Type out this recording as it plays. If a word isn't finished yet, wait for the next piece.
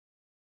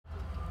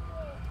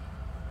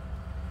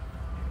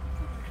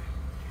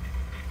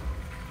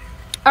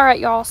All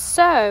right, y'all.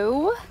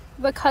 So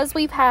because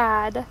we've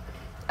had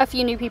a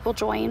few new people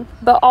join,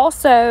 but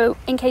also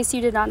in case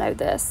you did not know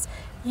this,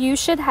 you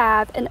should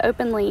have an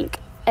open link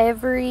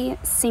every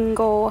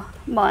single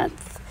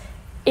month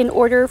in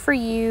order for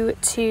you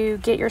to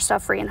get your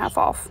stuff free and half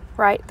off,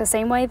 right? The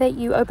same way that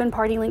you open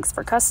party links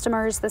for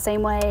customers, the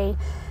same way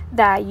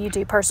that you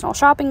do personal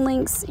shopping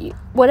links,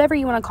 whatever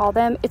you want to call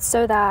them, it's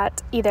so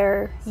that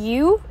either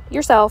you,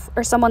 yourself,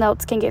 or someone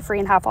else can get free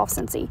and half off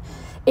Scentsy.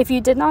 If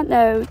you did not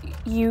know,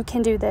 you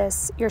can do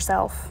this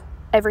yourself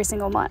every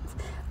single month.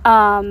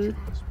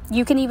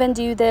 You can even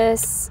do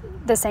this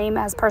the same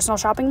as personal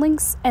shopping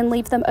links and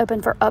leave them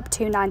open for up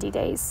to 90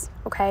 days,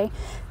 okay?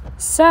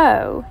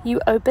 So you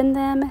open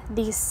them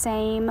the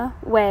same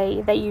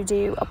way that you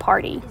do a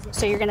party.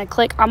 So you're gonna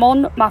click, I'm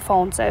on my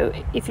phone, so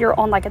if you're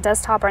on like a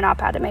desktop or an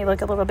iPad, it may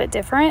look a little bit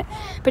different,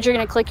 but you're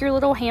gonna click your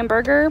little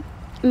hamburger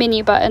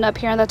menu button up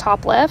here in the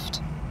top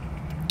left.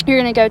 You're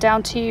gonna go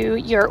down to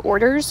your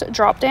orders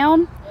drop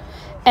down,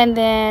 and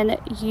then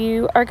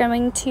you are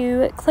going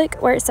to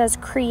click where it says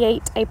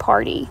create a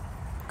party.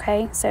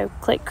 Okay, so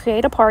click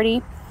create a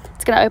party.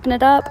 It's going to open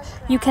it up.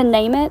 You can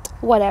name it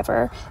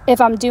whatever.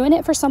 If I'm doing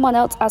it for someone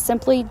else, I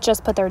simply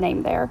just put their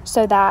name there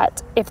so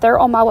that if they're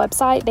on my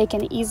website, they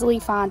can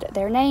easily find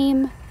their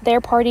name. Their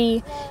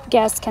party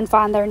guests can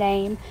find their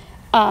name.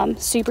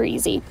 Super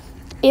easy.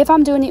 If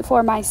I'm doing it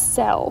for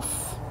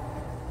myself,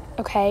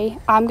 okay,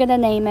 I'm going to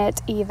name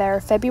it either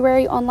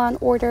February online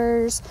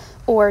orders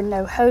or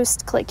no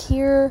host, click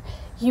here.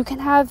 You can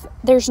have,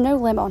 there's no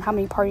limit on how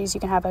many parties you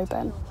can have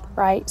open,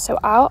 right? So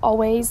I'll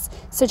always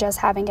suggest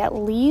having at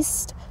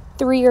least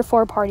 3 or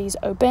 4 parties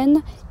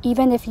open,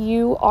 even if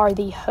you are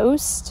the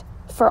host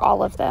for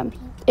all of them.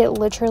 It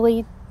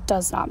literally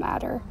does not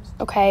matter,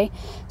 okay?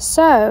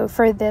 So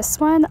for this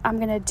one, I'm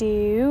going to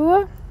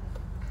do,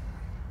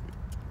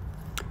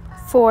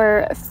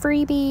 for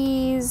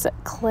freebies,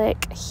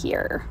 click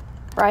here,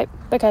 right?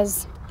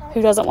 Because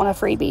who doesn't want a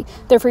freebie?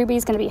 Their freebie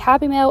is going to be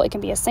Happy Mail. It can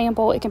be a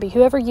sample. It can be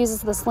whoever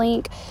uses this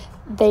link.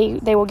 They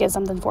will get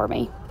something for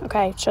me.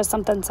 Okay, it's just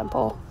something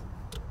simple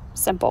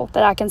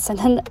that I can send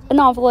in an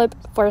envelope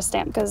for a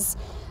stamp, because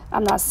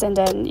I'm not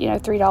sending, you know,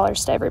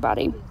 $3 to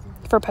everybody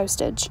for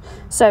postage.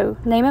 So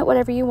name it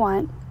whatever you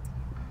want.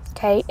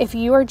 Okay, if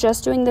you are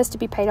just doing this to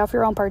be paid off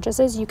your own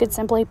purchases, you could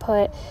simply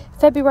put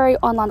February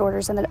online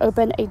orders and then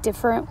open a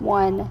different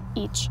one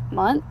each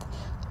month,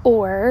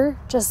 or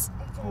just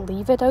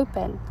leave it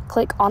open.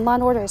 Click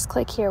online orders,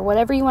 click here,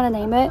 whatever you want to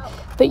name it,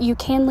 but you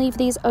can leave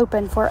these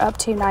open for up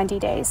to 90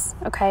 days.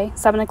 Okay,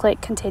 so I'm going to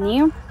click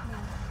continue.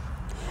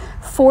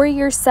 For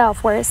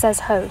yourself, where it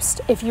says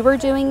host, if you were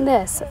doing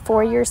this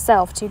for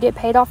yourself to get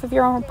paid off of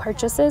your own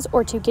purchases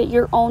or to get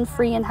your own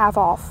free and half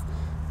off,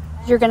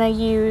 you're going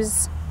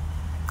to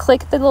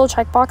click the little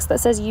checkbox that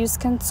says use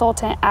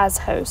consultant as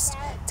host.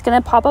 It's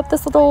going to pop up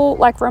this little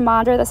like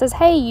reminder that says,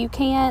 hey, you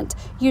can't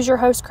use your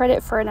host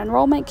credit for an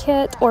enrollment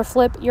kit or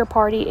flip your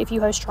party if you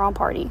host your own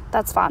party.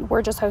 That's fine.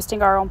 We're just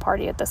hosting our own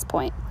party at this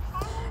point.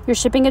 Your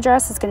shipping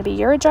address is going to be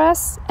your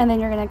address, and then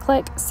you're going to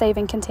click save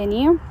and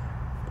continue.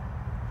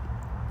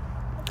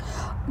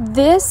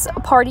 This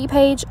party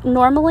page,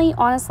 normally,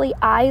 honestly,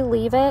 I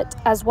leave it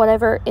as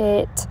whatever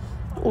it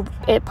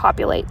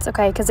populates,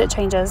 okay, because it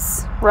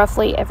changes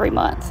roughly every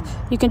month.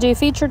 You can do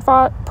featured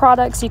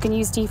products, you can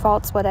use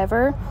defaults,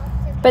 whatever.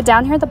 But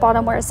down here at the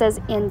bottom where it says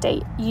end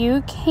date,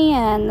 you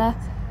can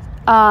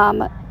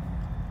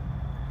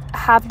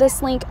have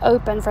this link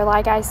open for,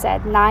 like I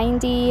said,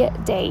 90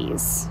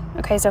 days.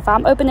 Okay, so if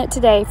I'm opening it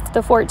today,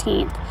 the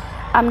 14th,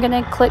 I'm going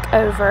to click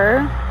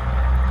over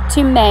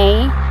to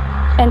May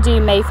and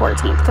do May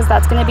 14th, because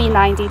that's going to be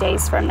 90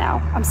 days from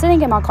now. I'm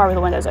sitting in my car with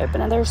the windows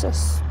open, and there's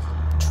this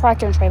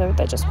tractor and trailer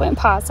that just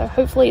went by, so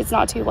hopefully it's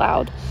not too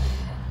loud.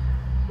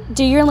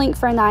 Do your link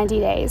for 90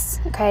 days,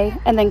 okay,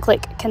 and then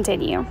click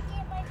continue.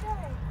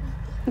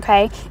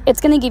 Okay, it's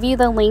going to give you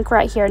the link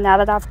right here. Now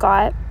that I've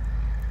got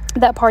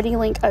that party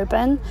link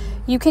open,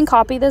 you can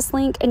copy this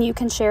link and you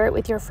can share it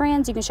with your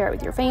friends, you can share it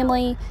with your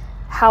family,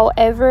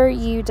 however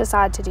you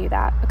decide to do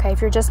that. Okay,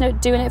 if you're just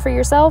doing it for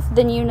yourself,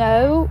 then you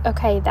know,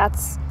 okay, that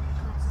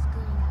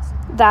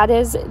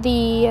is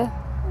the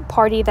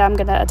party that I'm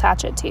going to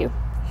attach it to.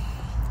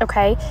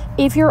 Okay,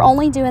 if you're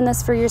only doing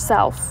this for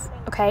yourself,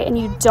 okay, and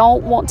you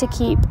don't want to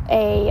keep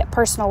a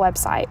personal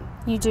website,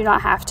 you do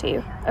not have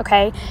to.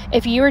 Okay,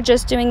 if you are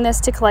just doing this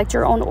to collect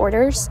your own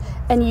orders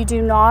and you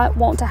do not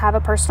want to have a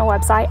personal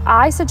website,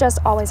 I suggest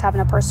always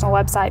having a personal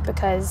website,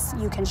 because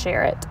you can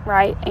share it,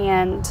 right?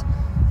 And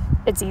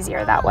it's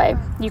easier that way.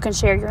 You can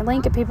share your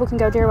link and people can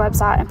go to your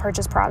website and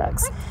purchase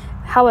products.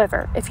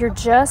 However, if you're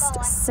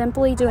just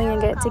simply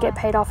doing it to get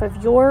paid off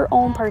of your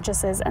own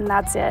purchases and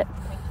that's it,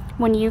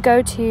 when you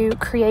go to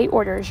create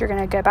orders, you're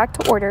going to go back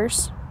to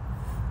orders,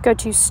 go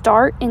to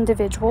start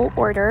individual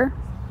order,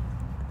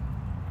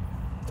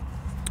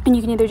 and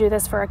you can either do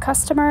this for a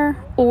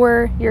customer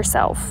or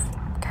yourself.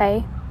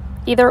 Okay,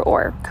 Either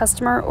or,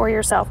 customer or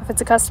yourself. If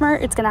it's a customer,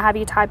 it's going to have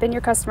you type in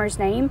your customer's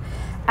name.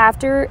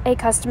 After a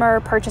customer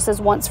purchases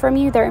once from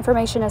you, their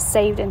information is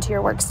saved into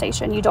your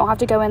workstation. You don't have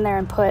to go in there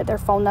and put their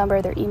phone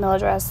number, their email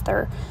address,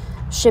 their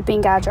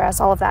shipping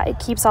address, all of that. It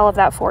keeps all of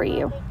that for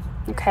you,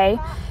 okay?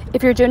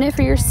 If you're doing it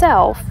for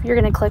yourself, you're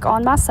going to click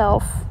on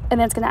myself,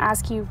 and then it's going to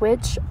ask you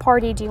which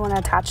party do you want to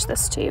attach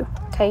this to.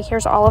 Okay,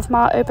 here's all of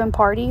my open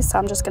parties, so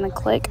I'm just going to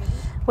click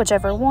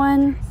whichever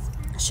one.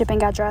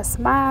 Shipping address,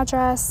 my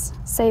address,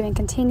 save and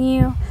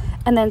continue,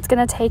 and then it's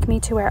going to take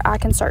me to where I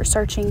can start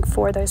searching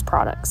for those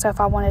products. So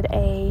if I wanted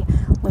a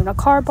Luna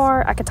car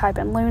bar, I could type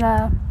in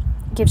Luna.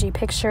 It gives you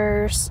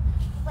pictures.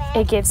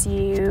 It gives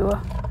you,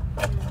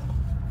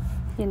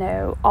 you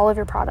know, all of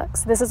your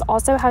products. This is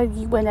also how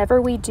you, whenever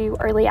we do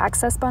early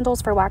access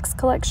bundles for wax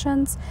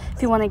collections,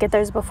 if you want to get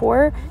those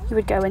before, you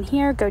would go in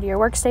here, go to your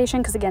workstation,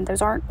 because again,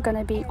 those aren't going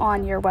to be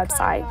on your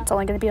website. It's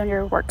only going to be on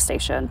your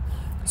workstation.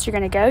 So you're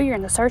going to go, you're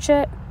going to search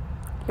it.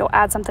 You'll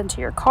add something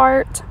to your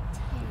cart.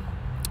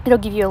 It'll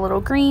give you a little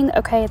green.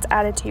 Okay, it's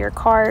added to your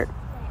cart.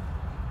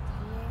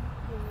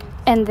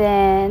 And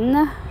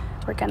then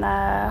we're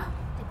gonna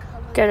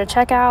go to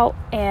checkout,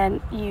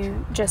 and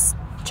you just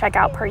check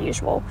out per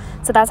usual.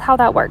 So that's how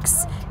that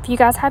works. If you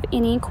guys have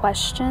any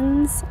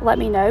questions, let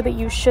me know, but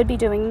you should be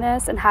doing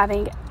this and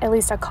having at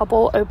least a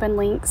couple open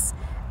links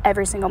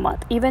every single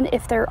month, even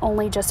if they're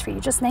only just for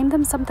you. Just name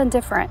them something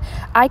different.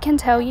 I can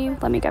tell you,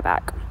 let me go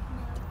back.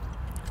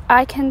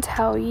 I can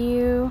tell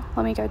you,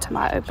 let me go to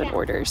my open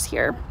orders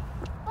here.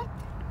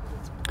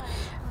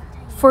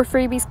 For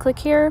freebies, click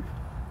here.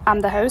 I'm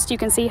the host. You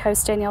can see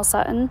host Danielle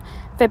Sutton.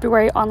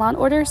 February online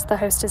orders, the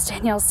host is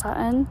Danielle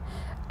Sutton.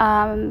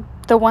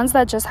 The ones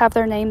that just have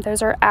their name,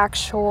 those are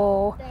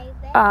actual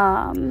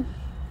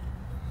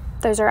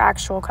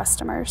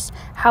customers.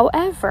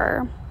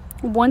 However,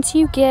 once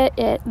you hit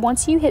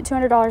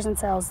 $200 in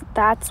sales,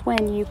 that's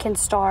when you can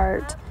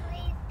start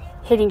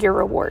hitting your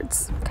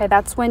rewards. Okay,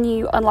 that's when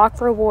you unlock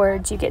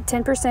rewards. You get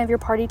 10% of your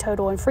party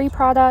total in free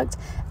product,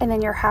 and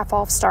then your half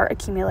off start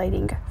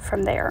accumulating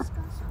from there.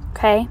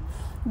 Okay,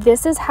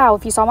 this is how,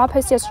 if you saw my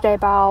post yesterday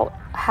about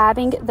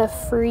having the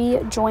free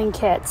join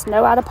kits,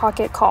 no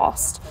out-of-pocket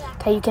cost.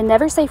 Okay, you can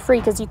never say free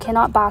because you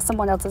cannot buy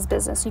someone else's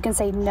business. You can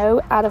say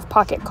no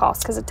out-of-pocket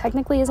cost because it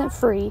technically isn't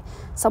free.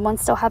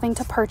 Someone's still having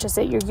to purchase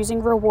it. You're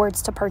using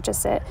rewards to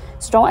purchase it.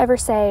 So don't ever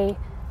say,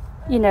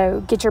 you know,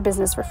 get your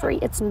business for free.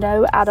 It's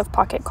no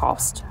out-of-pocket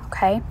cost,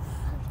 okay?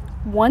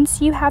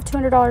 Once you have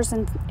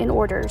 $200 in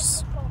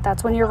orders,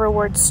 that's when your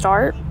rewards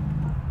start.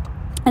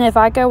 And if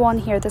I go on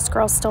here, this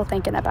girl's still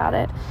thinking about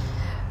it.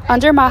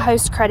 Under my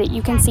host credit,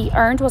 you can see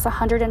earned was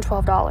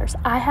 $112.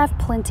 I have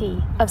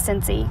plenty of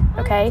Scentsy,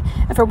 okay?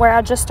 And from where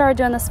I just started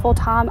doing this full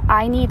time,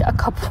 I need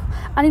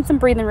some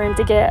breathing room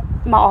to get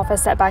my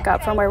office set back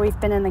up from where we've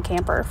been in the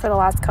camper for the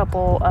last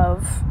couple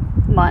of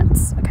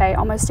months, okay?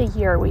 Almost a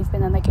year we've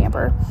been in the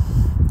camper.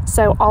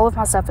 So all of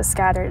my stuff is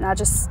scattered, and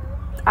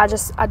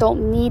I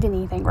don't need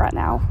anything right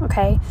now,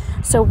 okay?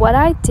 So what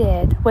I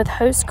did with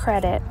host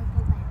credit,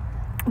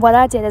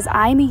 is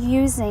I'm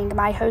using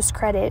my host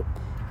credit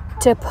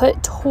to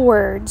put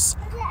towards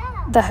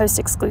the host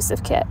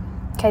exclusive kit.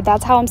 Okay,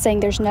 that's how I'm saying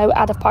there's no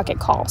out-of-pocket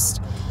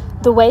cost.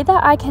 The way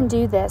that I can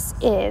do this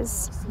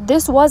is,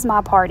 this was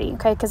my party,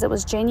 okay, because it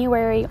was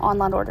January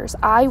online orders.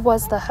 I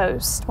was the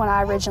host when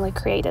I originally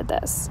created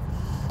this.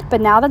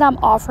 But now that I'm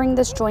offering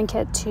this join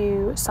kit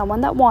to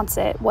someone that wants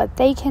it, what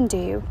they can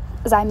do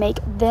is I make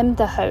them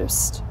the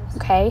host,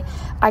 okay?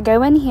 I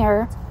go in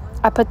here,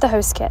 I put the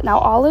host kit. Now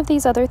all of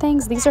these other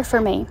things, these are for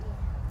me,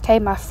 okay?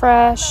 My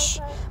fresh,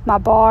 my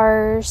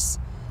bars,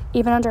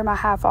 even under my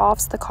half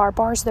offs, the car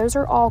bars, those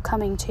are all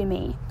coming to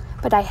me.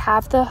 But I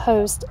have the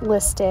host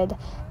listed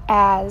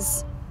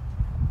as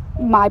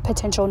my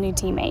potential new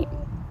teammate.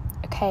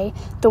 Okay,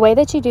 the way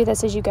that you do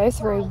this is you go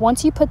through,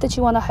 once you put that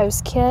you want a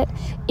host kit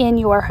in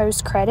your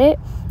host credit,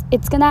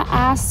 it's going to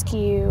ask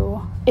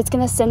you, it's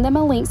going to send them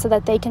a link so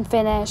that they can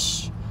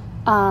finish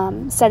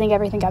setting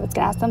everything up. It's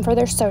going to ask them for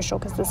their social,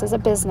 because this is a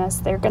business.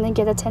 They're going to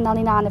get a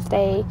 1099 if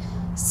they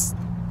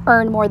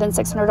earn more than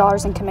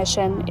 $600 in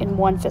commission in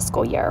one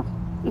fiscal year.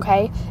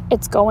 Okay,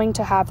 it's going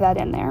to have that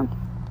in there.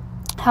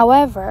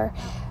 However,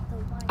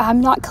 I'm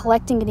not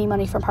collecting any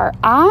money from her.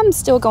 I'm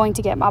still going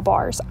to get my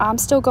bars. I'm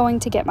still going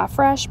to get my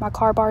fresh, my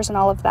car bars, and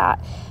all of that.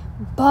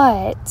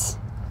 But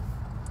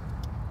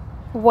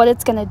what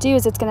it's going to do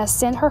is it's going to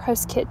send her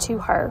host kit to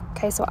her.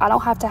 Okay, so I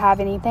don't have to have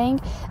anything.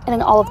 And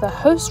then all of the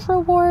host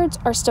rewards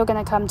are still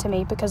going to come to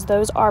me because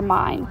those are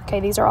mine. Okay,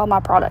 these are all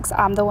my products.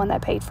 I'm the one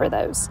that paid for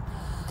those.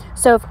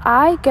 So if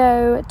I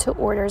go to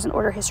orders and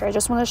order history, I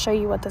just want to show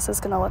you what this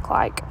is going to look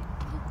like.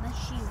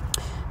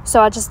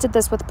 So I just did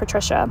this with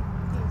Patricia.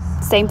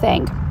 Same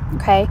thing,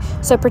 okay?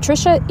 So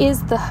Patricia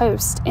is the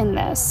host in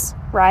this,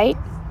 right?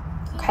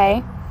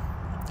 Okay?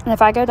 And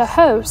if I go to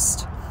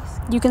host,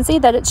 you can see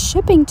that it's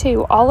shipping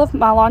to all of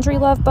my Laundry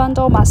Love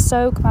bundle, my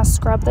soak, my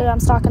scrub that I'm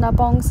stocking up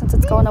on since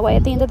it's going away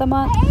at the end of the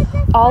month.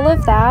 All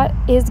of that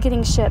is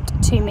getting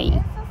shipped to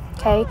me,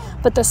 okay?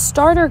 But the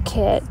starter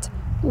kit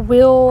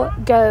will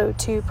go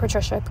to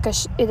Patricia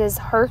because it is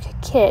her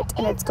kit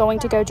and it's going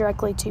to go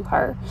directly to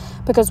her.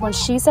 Because when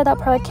she set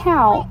up her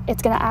account,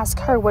 it's going to ask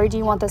her, where do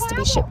you want this to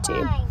be shipped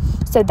to?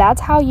 So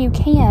that's how you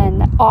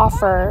can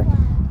offer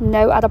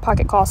no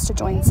out-of-pocket cost to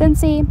join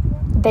Scentsy.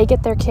 They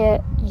get their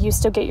kit, you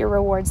still get your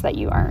rewards that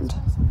you earned.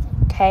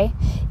 Okay?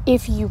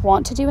 If you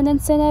want to do an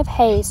incentive,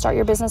 hey, start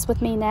your business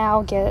with me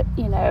now, get,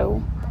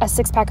 a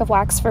 6-pack of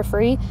wax for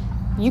free.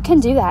 You can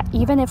do that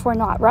even if we're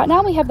not. Right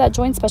now we have that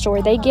join special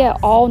where they get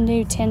all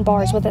new 10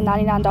 bars with a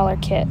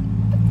 $99 kit.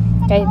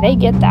 Okay, they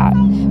get that.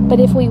 But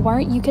if we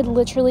weren't, you could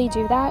literally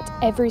do that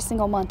every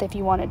single month if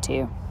you wanted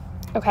to.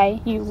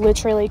 Okay, you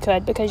literally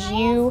could, because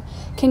you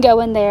can go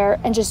in there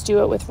and just do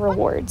it with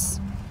rewards.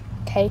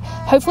 Okay,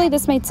 hopefully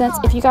this made sense.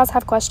 If you guys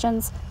have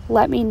questions,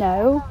 let me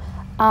know.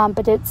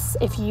 But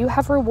if you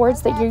have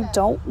rewards that you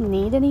don't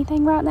need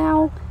anything right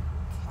now,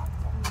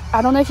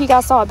 I don't know if you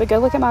guys saw it, but go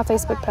look at my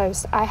Facebook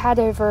post. I had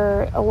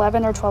over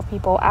 11 or 12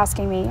 people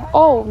asking me,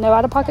 oh, no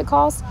out-of-pocket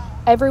costs?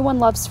 Everyone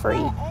loves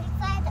free.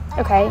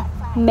 Okay,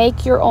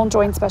 make your own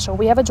join special.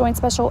 We have a join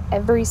special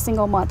every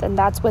single month, and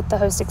that's with the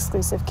host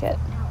exclusive kit.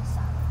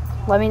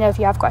 Let me know if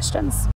you have questions.